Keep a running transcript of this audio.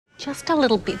Just a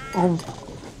little bit of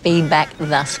feedback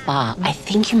thus far. I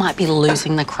think you might be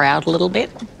losing the crowd a little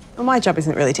bit. Well, my job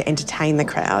isn't really to entertain the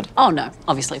crowd. Oh, no,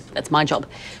 obviously, that's my job.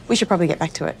 We should probably get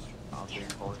back to it.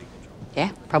 Yeah,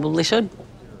 probably should.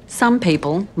 Some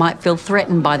people might feel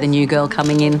threatened by the new girl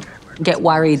coming in, get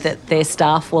worried that their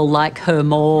staff will like her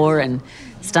more and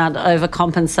start to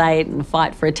overcompensate and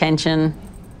fight for attention.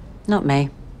 Not me.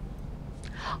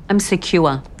 I'm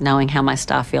secure knowing how my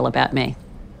staff feel about me.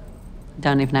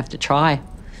 Don't even have to try.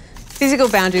 Physical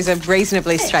boundaries are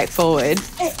reasonably straightforward.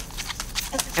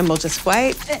 And we'll just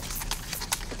wait.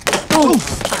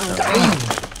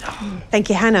 Thank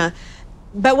you, Hannah.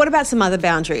 But what about some other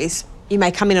boundaries? You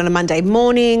may come in on a Monday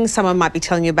morning, someone might be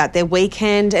telling you about their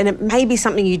weekend, and it may be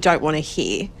something you don't want to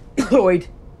hear. Lloyd.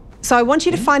 So I want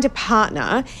you to find a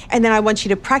partner, and then I want you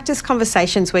to practice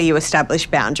conversations where you establish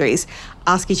boundaries.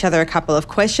 Ask each other a couple of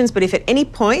questions, but if at any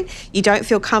point you don't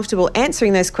feel comfortable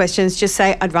answering those questions, just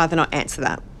say, I'd rather not answer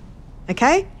that.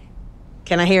 Okay?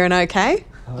 Can I hear an okay?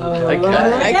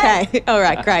 Okay. All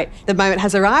right, great. The moment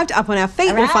has arrived. Up on our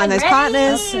feet, we'll find those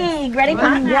partners. Ready,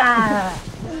 partner.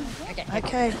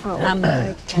 Okay.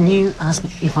 Can you ask me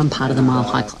if I'm part of the Mile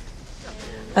High Club?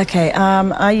 Okay,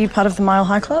 are you part of the Mile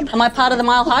High Club? Am I part of the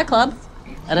Mile High Club?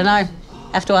 I don't know.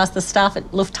 Have to ask the staff at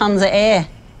Lufthansa Air.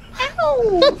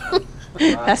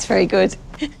 That's very good.